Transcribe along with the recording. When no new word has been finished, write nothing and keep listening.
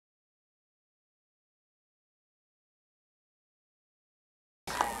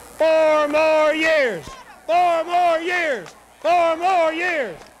4 more years. 4 more years. 4 more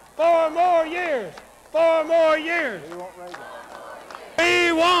years. 4 more years. 4 more years.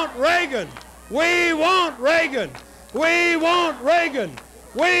 We want Reagan. We want Reagan. We want Reagan.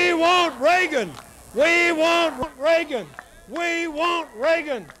 We want Reagan. We want Reagan. We want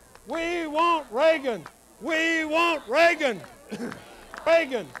Reagan. We want Reagan. We want Reagan.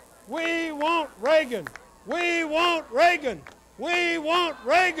 Reagan. We want Reagan. We want Reagan. We want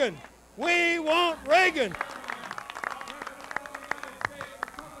Reagan. We want Reagan.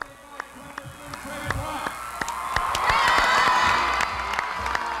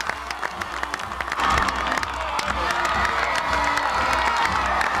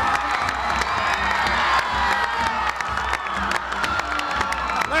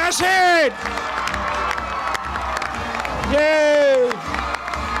 Let's hear it. Yay.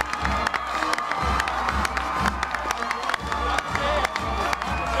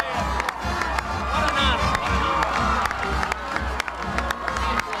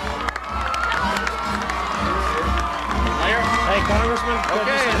 Congressman,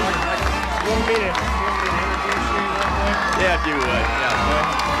 okay. You want me to introduce you real quick? Yeah, if you would. Yeah.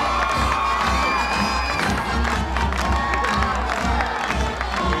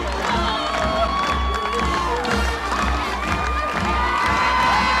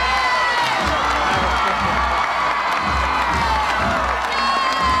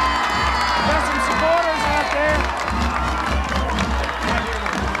 Got some supporters out there.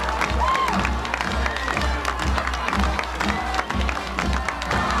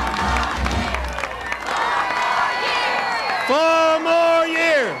 Four more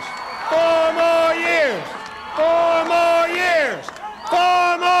years. 4 more years. 4 more years.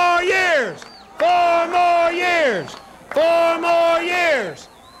 4 more years. 4 more years. 4 more years.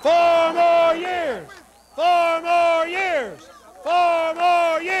 4 more years. 4 more years. 4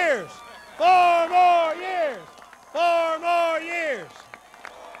 more years. 4 more years. 4 more years.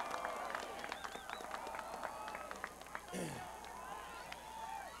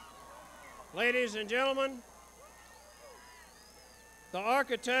 Ladies and gentlemen, the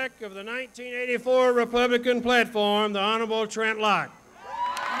architect of the 1984 Republican platform, the Honorable Trent Lott.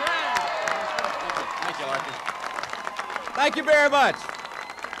 Thank you, Arthur. Thank you very much.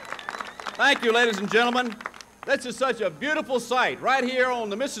 Thank you, ladies and gentlemen. This is such a beautiful sight right here on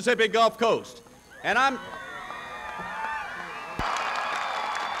the Mississippi Gulf Coast. And I'm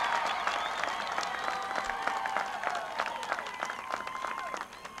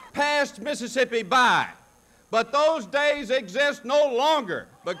passed Mississippi by. But those days exist no longer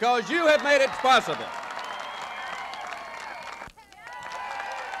because you have made it possible.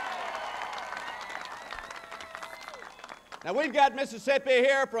 Now, we've got Mississippi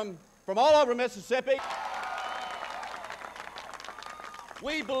here from all over Mississippi.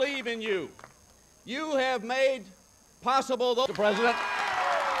 We believe in you. You have made possible the President.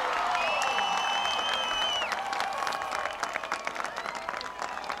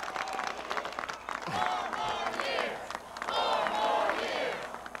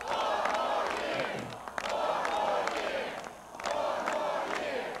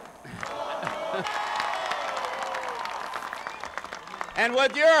 And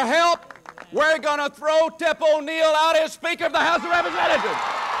with your help, we're going to throw Tip O'Neill out as Speaker of the House of Representatives.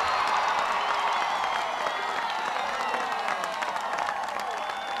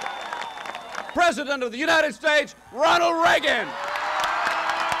 President of the United States, Ronald Reagan.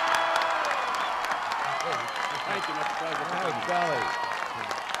 Thank you, Mr. President.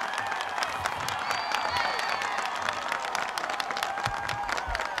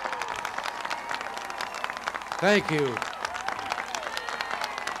 Thank you.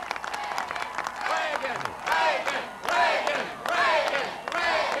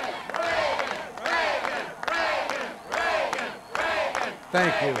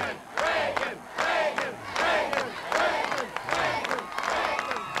 Thank you.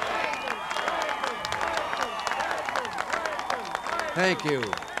 Thank you.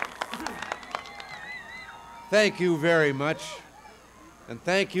 Thank you very much. And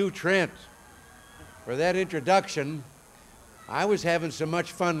thank you, Trent, for that introduction. I was having so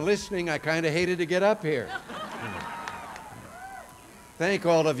much fun listening, I kind of hated to get up here. Thank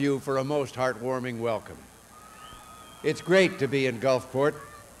all of you for a most heartwarming welcome. It's great to be in Gulfport,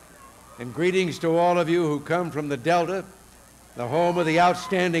 and greetings to all of you who come from the Delta, the home of the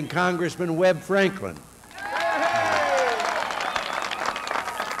outstanding Congressman Webb Franklin.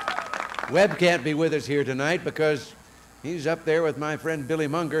 Webb can't be with us here tonight because he's up there with my friend Billy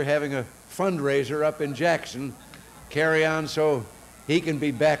Munger having a fundraiser up in Jackson, carry on so he can be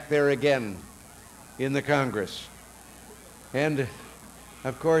back there again in the Congress. And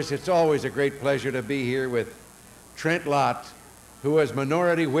Of course, it's always a great pleasure to be here with Trent Lott, who as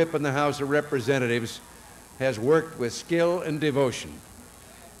Minority Whip in the House of Representatives has worked with skill and devotion.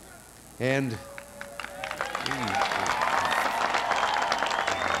 And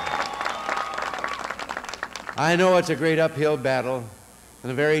I know it's a great uphill battle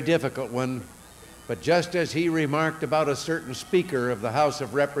and a very difficult one, but just as he remarked about a certain Speaker of the House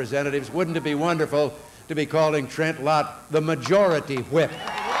of Representatives, wouldn't it be wonderful to be calling Trent Lott the Majority Whip?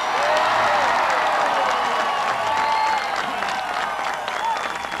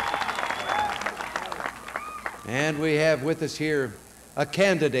 And we have with us here a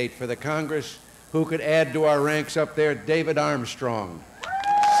candidate for the Congress who could add to our ranks up there, David Armstrong.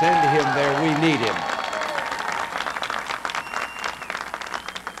 Send him there, we need him.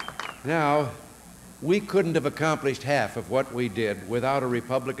 Now, we couldn't have accomplished half of what we did without a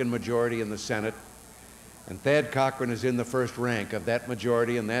Republican majority in the Senate, and Thad Cochran is in the first rank of that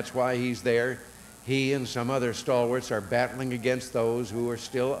majority, and that's why he's there. He and some other stalwarts are battling against those who are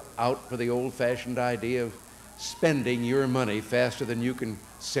still out for the old-fashioned idea of spending your money faster than you can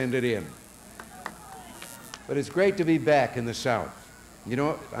send it in. But it's great to be back in the South. You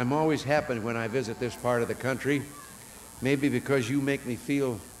know, I'm always happy when I visit this part of the country, maybe because you make me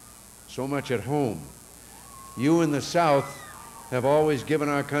feel so much at home. You in the South have always given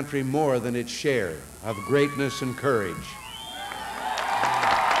our country more than its share of greatness and courage.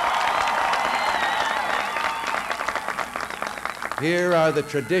 Here are the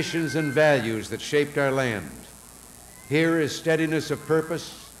traditions and values that shaped our land. Here is steadiness of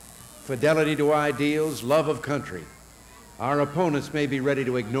purpose, fidelity to ideals, love of country. Our opponents may be ready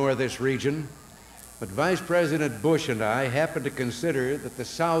to ignore this region, but Vice President Bush and I happen to consider that the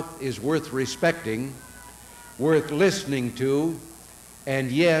South is worth respecting, worth listening to, and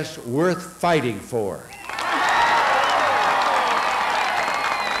yes, worth fighting for.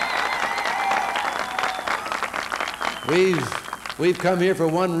 We've come here for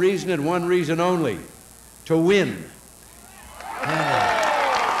one reason and one reason only: to win.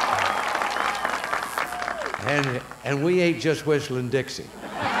 And we ain't just whistling Dixie.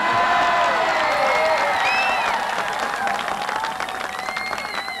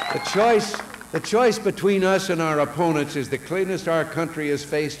 The choice between us and our opponents is the cleanest our country has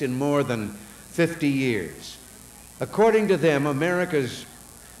faced in more than 50 years. According to them, America's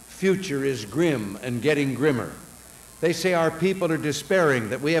future is grim and getting grimmer. They say our people are despairing,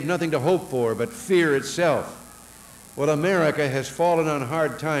 that we have nothing to hope for but fear itself. Well, America has fallen on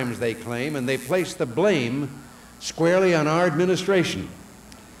hard times, they claim, and they place the blame squarely on our administration.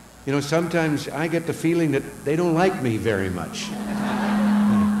 You know, sometimes I get the feeling that they don't like me very much.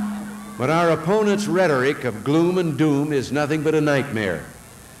 But our opponents' rhetoric of gloom and doom is nothing but a nightmare.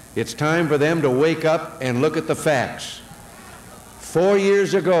 It's time for them to wake up and look at the facts. 4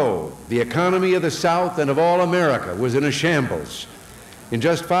 years ago, the economy of the South and of all America was in a shambles. In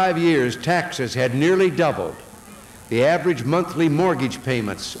just 5 years, taxes had nearly doubled. The average monthly mortgage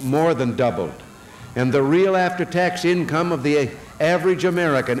payments more than doubled. And the real after-tax income of the average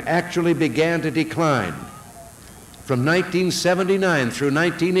American actually began to decline. From 1979 through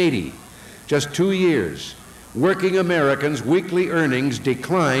 1980, just 2 years, working Americans' weekly earnings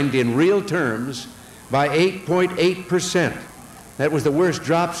declined in real terms by 8.8%. That was the worst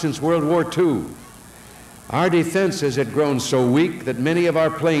drop since World War II. Our defenses had grown so weak that many of our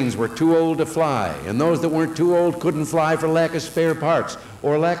planes were too old to fly, and those that weren't too old couldn't fly for lack of spare parts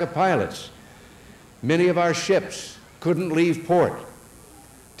or lack of pilots. Many of our ships couldn't leave port.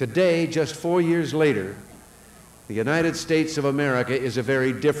 Today, just 4 years later, the United States of America is a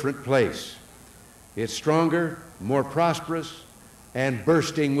very different place. It's stronger, more prosperous, and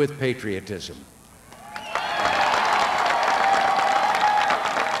bursting with patriotism.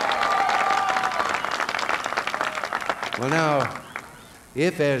 Well, now,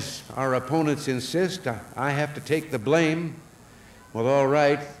 if, as our opponents insist, I have to take the blame, well, all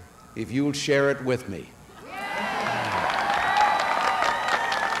right, if you'll share it with me.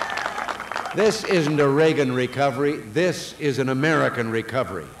 This isn't a Reagan recovery. This is an American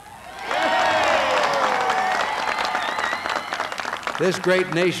recovery. This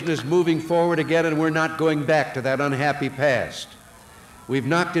great nation is moving forward again, and we're not going back to that unhappy past. We've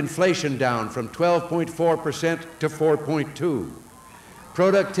knocked inflation down from 12.4% to 4.2%.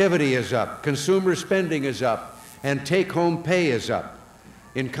 Productivity is up, consumer spending is up, and take-home pay is up.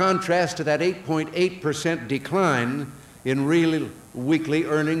 In contrast to that 8.8% decline in real weekly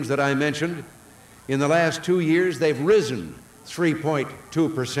earnings that I mentioned, in the last 2 years, they've risen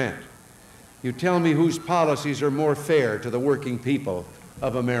 3.2%. You tell me whose policies are more fair to the working people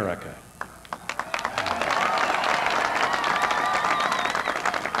of America.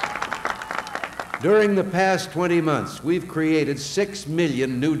 During the past 20 months, we've created 6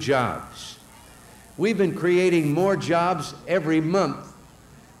 million new jobs. We've been creating more jobs every month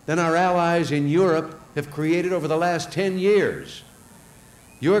than our allies in Europe have created over the last 10 years.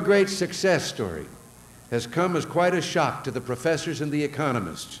 Your great success story has come as quite a shock to the professors and the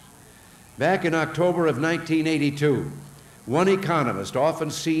economists. Back in October of 1982, one economist, often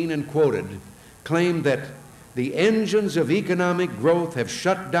seen and quoted, claimed that the engines of economic growth have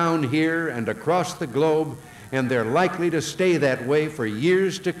shut down here and across the globe, and they're likely to stay that way for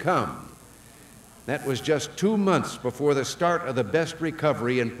years to come. That was just 2 months before the start of the best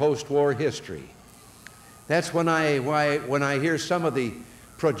recovery in post-war history. That's when I hear some of the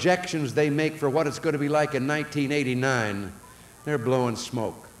projections they make for what it's going to be like in 1989, they're blowing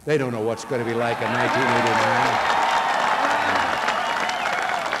smoke. They don't know what's going to be like in 1989.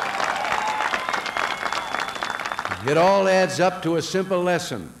 It all adds up to a simple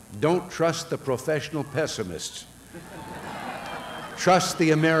lesson. Don't trust the professional pessimists. Trust the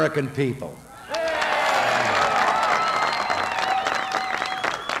American people.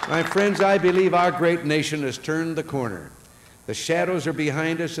 My friends, I believe our great nation has turned the corner. The shadows are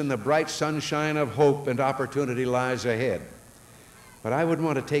behind us and the bright sunshine of hope and opportunity lies ahead. But I wouldn't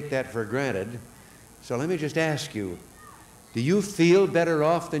want to take that for granted. So let me just ask you, do you feel better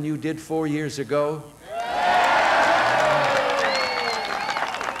off than you did 4 years ago?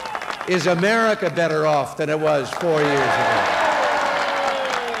 Is America better off than it was 4 years ago?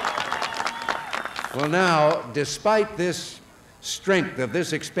 Well, now, despite this strength of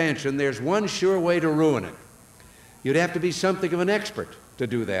this expansion, there's one sure way to ruin it. You'd have to be something of an expert to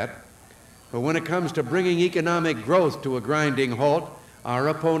do that. But when it comes to bringing economic growth to a grinding halt, our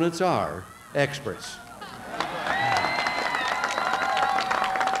opponents are experts.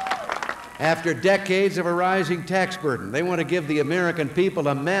 After decades of a rising tax burden, they want to give the American people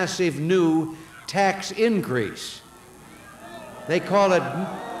a massive new tax increase. They call it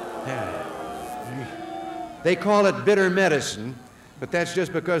bitter medicine, but that's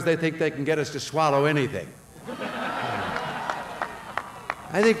just because they think they can get us to swallow anything.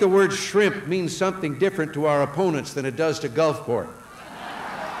 I think the word shrimp means something different to our opponents than it does to Gulfport.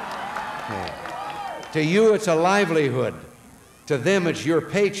 To you, it's a livelihood. To them, it's your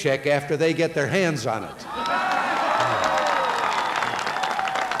paycheck after they get their hands on it.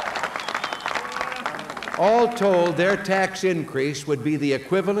 All told, their tax increase would be the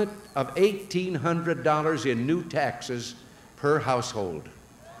equivalent of $1,800 in new taxes per household.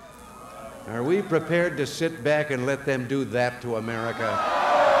 Are we prepared to sit back and let them do that to America?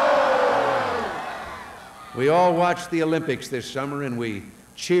 We all watched the Olympics this summer and we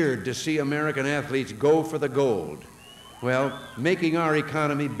cheered to see American athletes go for the gold. Well, making our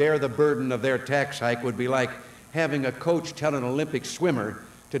economy bear the burden of their tax hike would be like having a coach tell an Olympic swimmer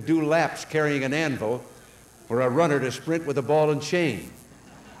to do laps carrying an anvil or a runner to sprint with a ball and chain.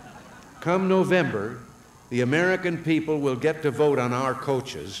 Come November, the American people will get to vote on our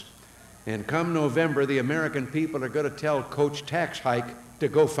coaches, and come November, the American people are going to tell Coach Tax Hike to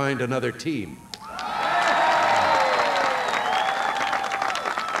go find another team.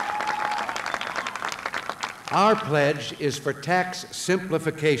 Our pledge is for tax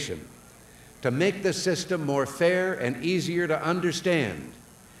simplification, to make the system more fair and easier to understand.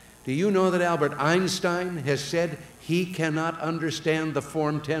 Do you know that Albert Einstein has said he cannot understand the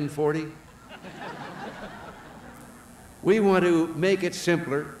Form 1040? We want to make it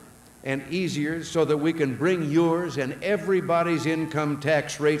simpler and easier so that we can bring yours and everybody's income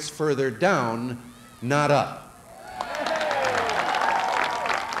tax rates further down, not up.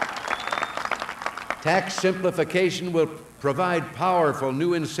 Tax simplification will provide powerful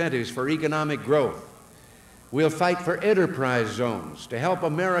new incentives for economic growth. We'll fight for enterprise zones to help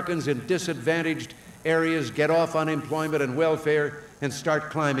Americans in disadvantaged areas get off unemployment and welfare and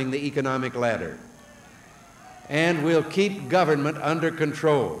start climbing the economic ladder. And we'll keep government under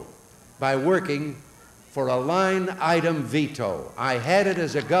control by working for a line item veto. I had it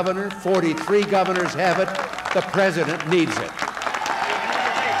as a governor, 43 governors have it, the president needs it.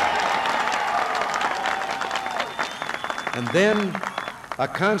 And then a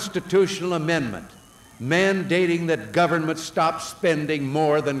constitutional amendment mandating that government stop spending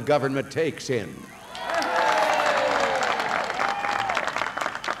more than government takes in.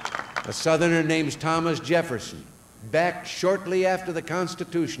 A Southerner named Thomas Jefferson, back shortly after the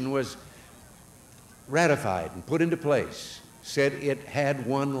Constitution was ratified and put into place, said it had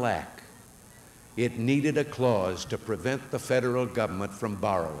one lack. It needed a clause to prevent the federal government from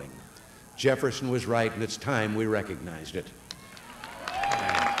borrowing. Jefferson was right, and it's time we recognized it.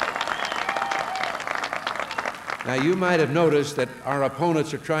 Now, you might have noticed that our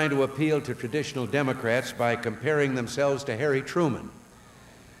opponents are trying to appeal to traditional Democrats by comparing themselves to Harry Truman.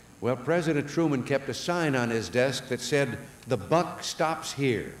 Well, President Truman kept a sign on his desk that said, "The buck stops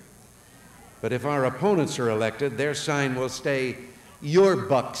here." But if our opponents are elected, their sign will stay, "Your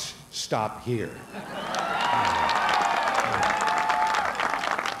bucks stop here."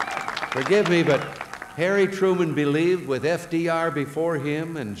 Forgive me, but Harry Truman believed, with FDR before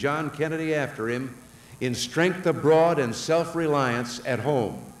him and John Kennedy after him, in strength abroad and self-reliance at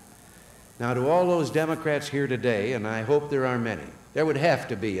home. Now, to all those Democrats here today, and I hope there are many, there would have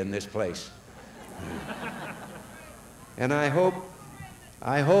to be in this place, and I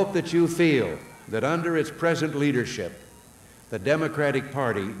hope that you feel that under its present leadership, the Democratic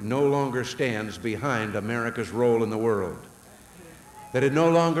Party no longer stands behind America's role in the world, that it no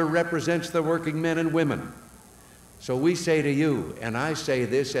longer represents the working men and women. So we say to you, and I say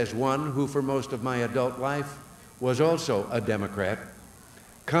this as one who for most of my adult life was also a Democrat,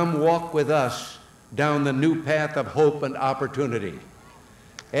 come walk with us down the new path of hope and opportunity.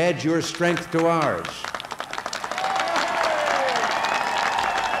 Add your strength to ours.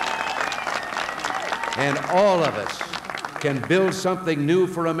 And all of us can build something new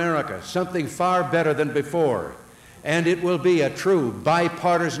for America, something far better than before. And it will be a true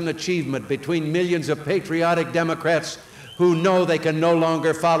bipartisan achievement between millions of patriotic Democrats who know they can no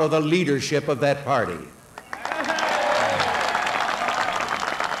longer follow the leadership of that party.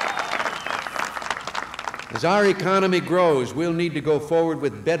 As our economy grows, we'll need to go forward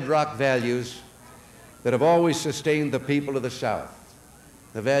with bedrock values that have always sustained the people of the South.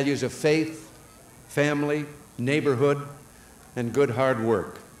 The values of faith, family, neighborhood, and good hard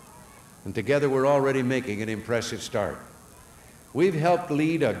work. And together we're already making an impressive start. We've helped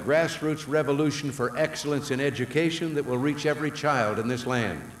lead a grassroots revolution for excellence in education that will reach every child in this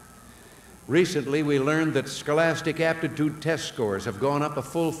land. Recently, we learned that scholastic aptitude test scores have gone up a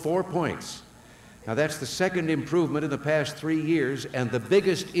full 4 points. Now, that's the second improvement in the past 3 years and the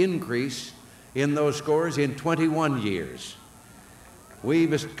biggest increase in those scores in 21 years. We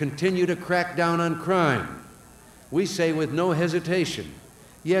must continue to crack down on crime. We say with no hesitation,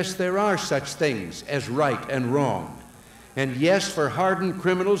 yes, there are such things as right and wrong. And yes, for hardened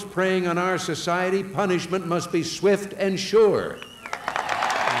criminals preying on our society, punishment must be swift and sure.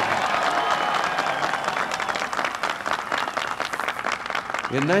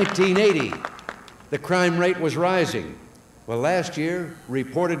 In 1980, the crime rate was rising. Well, last year,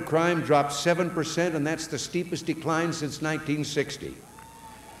 reported crime dropped 7%, and that's the steepest decline since 1960.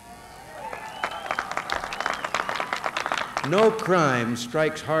 No crime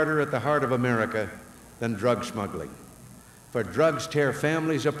strikes harder at the heart of America than drug smuggling. For drugs tear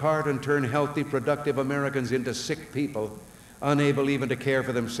families apart and turn healthy, productive Americans into sick people, unable even to care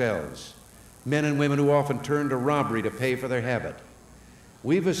for themselves. Men and women who often turn to robbery to pay for their habit.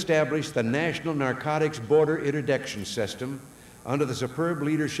 We've established the National Narcotics Border Interdiction System under the superb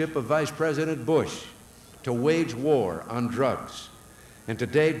leadership of Vice President Bush to wage war on drugs. And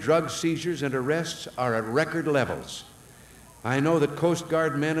today, drug seizures and arrests are at record levels. I know that Coast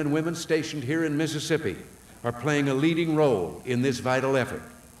Guard men and women stationed here in Mississippi are playing a leading role in this vital effort.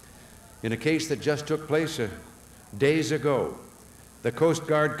 In a case that just took place days ago, the Coast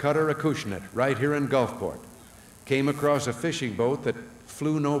Guard cutter Acushnet, right here in Gulfport, came across a fishing boat that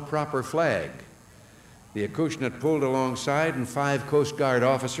flew no proper flag. The Acushnet pulled alongside and 5 Coast Guard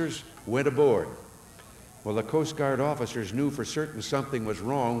officers went aboard. Well, the Coast Guard officers knew for certain something was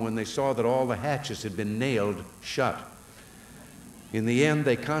wrong when they saw that all the hatches had been nailed shut. In the end,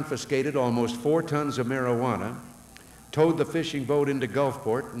 they confiscated almost 4 tons of marijuana, towed the fishing boat into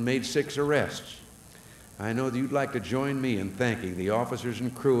Gulfport, and made 6 arrests. I know that you'd like to join me in thanking the officers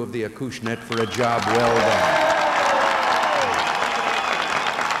and crew of the Acushnet for a job well done.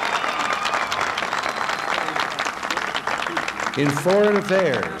 In foreign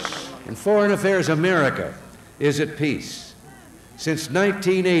affairs, America is at peace. Since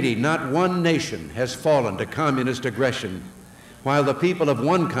 1980, not one nation has fallen to communist aggression, while the people of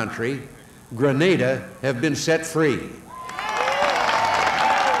one country, Grenada, have been set free.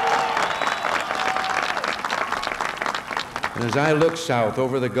 And as I look south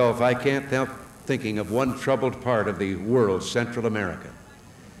over the Gulf, I can't help thinking of one troubled part of the world, Central America.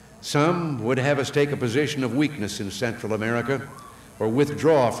 Some would have us take a position of weakness in Central America or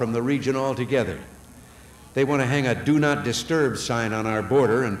withdraw from the region altogether. They want to hang a "Do Not Disturb" sign on our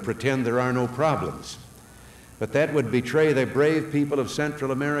border and pretend there are no problems. But that would betray the brave people of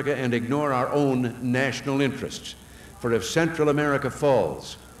Central America and ignore our own national interests. For if Central America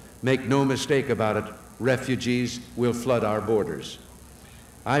falls, make no mistake about it, refugees will flood our borders.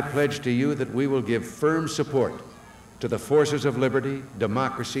 I pledge to you that we will give firm support to the forces of liberty,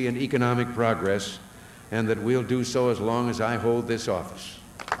 democracy, and economic progress, and that we'll do so as long as I hold this office.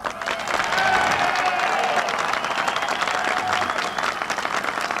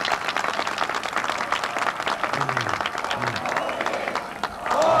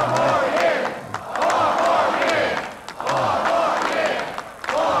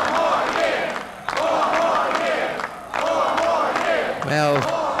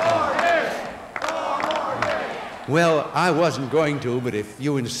 Well, I wasn't going to, but if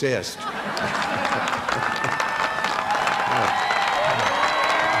you insist.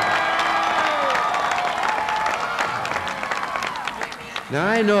 Now,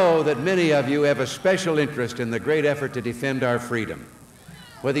 I know that many of you have a special interest in the great effort to defend our freedom.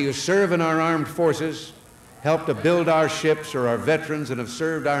 Whether you serve in our armed forces, help to build our ships, or are veterans and have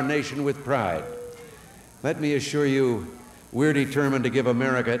served our nation with pride, let me assure you, we're determined to give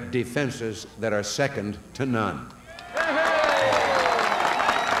America defenses that are second to none.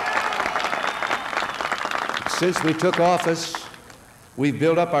 Since we took office, we've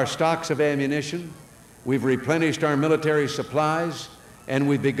built up our stocks of ammunition, we've replenished our military supplies, and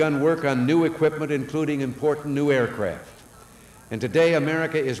we've begun work on new equipment, including important new aircraft. And today,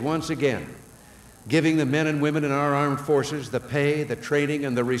 America is once again giving the men and women in our armed forces the pay, the training,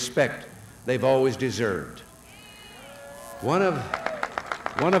 and the respect they've always deserved. One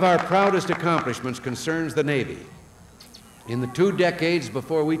of our proudest accomplishments concerns the Navy. In the 2 decades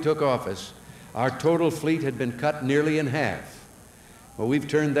before we took office, our total fleet had been cut nearly in half. Well, we've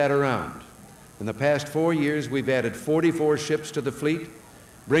turned that around. In the past 4 years, we've added 44 ships to the fleet,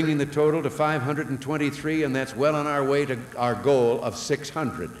 bringing the total to 523, and that's well on our way to our goal of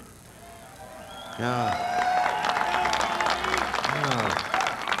 600.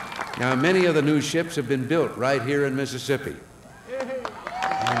 Now, many of the new ships have been built right here in Mississippi.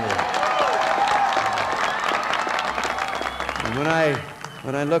 And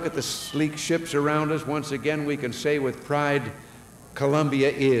when I look at the sleek ships around us, once again we can say with pride,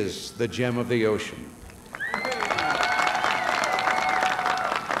 Columbia is the gem of the ocean.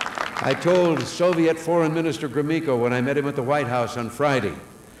 I told Soviet Foreign Minister Gromyko when I met him at the White House on Friday,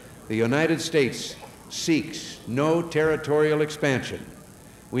 the United States seeks no territorial expansion.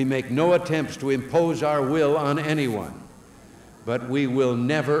 We make no attempts to impose our will on anyone, but we will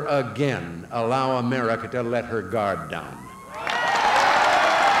never again allow America to let her guard down.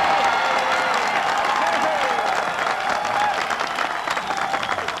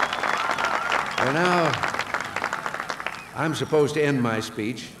 Well, now, I'm supposed to end my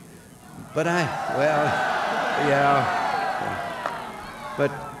speech, but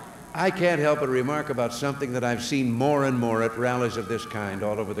but I can't help but remark about something that I've seen more and more at rallies of this kind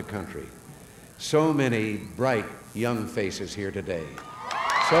all over the country. So many bright young faces here today.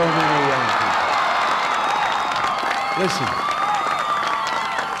 So many young people. Listen,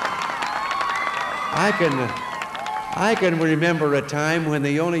 I can remember a time when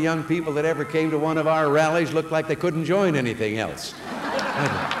the only young people that ever came to one of our rallies looked like they couldn't join anything else.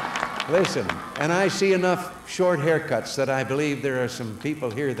 Listen, and I see enough short haircuts that I believe there are some people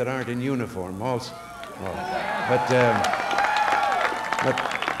here that aren't in uniform also.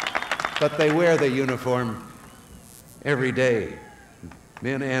 But they wear the uniform every day,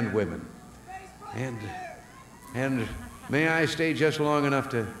 men and women. And may I stay just long enough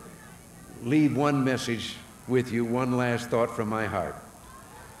to leave one message with you, one last thought from my heart.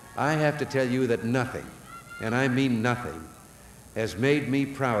 I have to tell you that nothing, and I mean nothing, has made me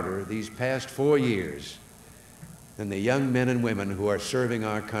prouder these past 4 years than the young men and women who are serving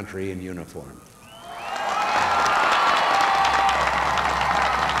our country in uniform.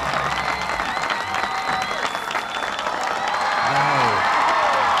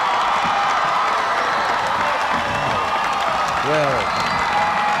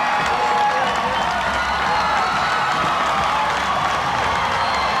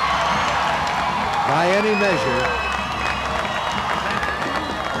 By any measure,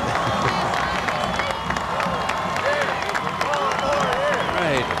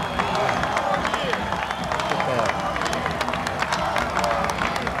 right.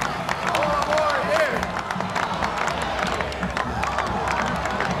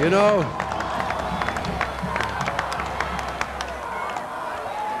 You know,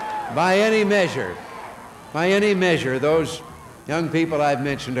 by any measure, those young people I've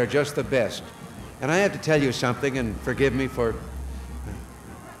mentioned are just the best. And I have to tell you something, and forgive me for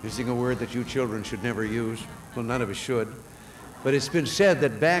using a word that you children should never use. Well, none of us should. But it's been said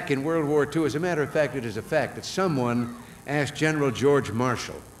that back in World War II, as a matter of fact, it is a fact, that someone asked General George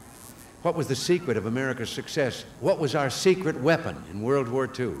Marshall, what was the secret of America's success? What was our secret weapon in World War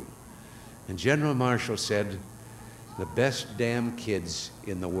II? And General Marshall said, the best damn kids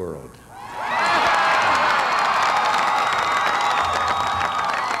in the world.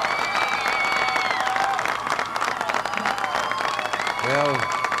 Well,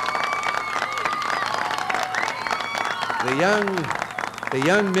 the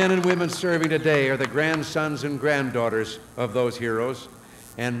young men and women serving today are the grandsons and granddaughters of those heroes.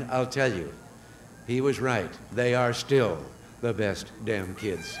 And I'll tell you, he was right. They are still the best damn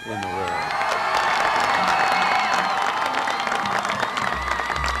kids in the world.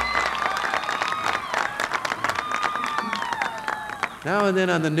 Now and then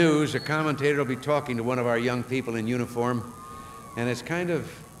on the news, a commentator will be talking to one of our young people in uniform, and it's kind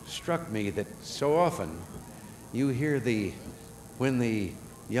of struck me that so often you hear when the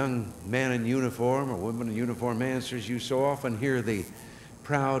young man in uniform or woman in uniform answers, you so often hear the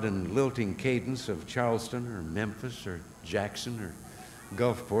proud and lilting cadence of Charleston or Memphis or Jackson or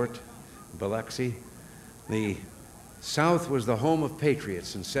Gulfport, Biloxi. The South was the home of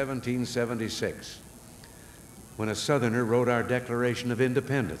patriots in 1776, when a Southerner wrote our Declaration of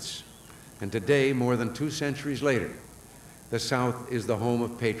Independence. And today, more than 2 centuries later, the South is the home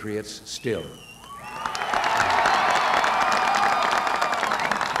of patriots still.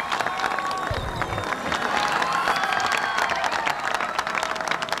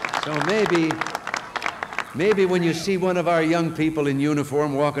 So maybe when you see one of our young people in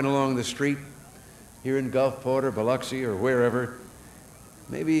uniform walking along the street here in Gulfport or Biloxi or wherever,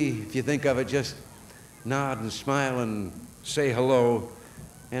 maybe if you think of it, just nod and smile and say hello,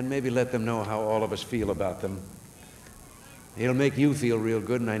 and maybe let them know how all of us feel about them. It'll make you feel real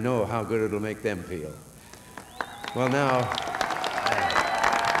good, and I know how good it'll make them feel. Well, now,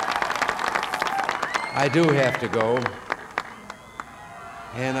 I do have to go,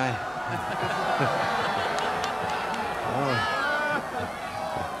 and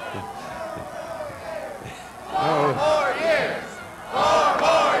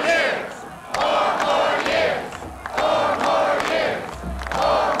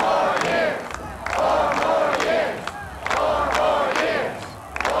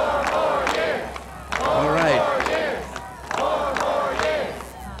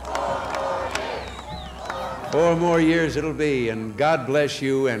Four more years it'll be, and God bless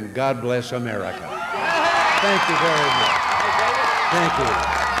you, and God bless America. Thank you very much. Thank you.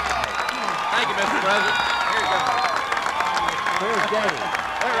 Thank you, Mr. President. Here you go. Where's Daddy?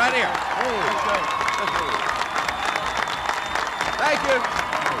 Hey, right here. Hey. Thank you.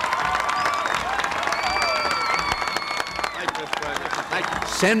 Thank you, Mr. President. Thank you.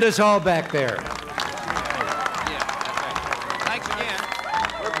 Send us all back there. Yeah, that's right. Thanks again.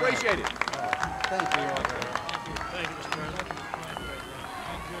 We appreciate it. Thank you all very much.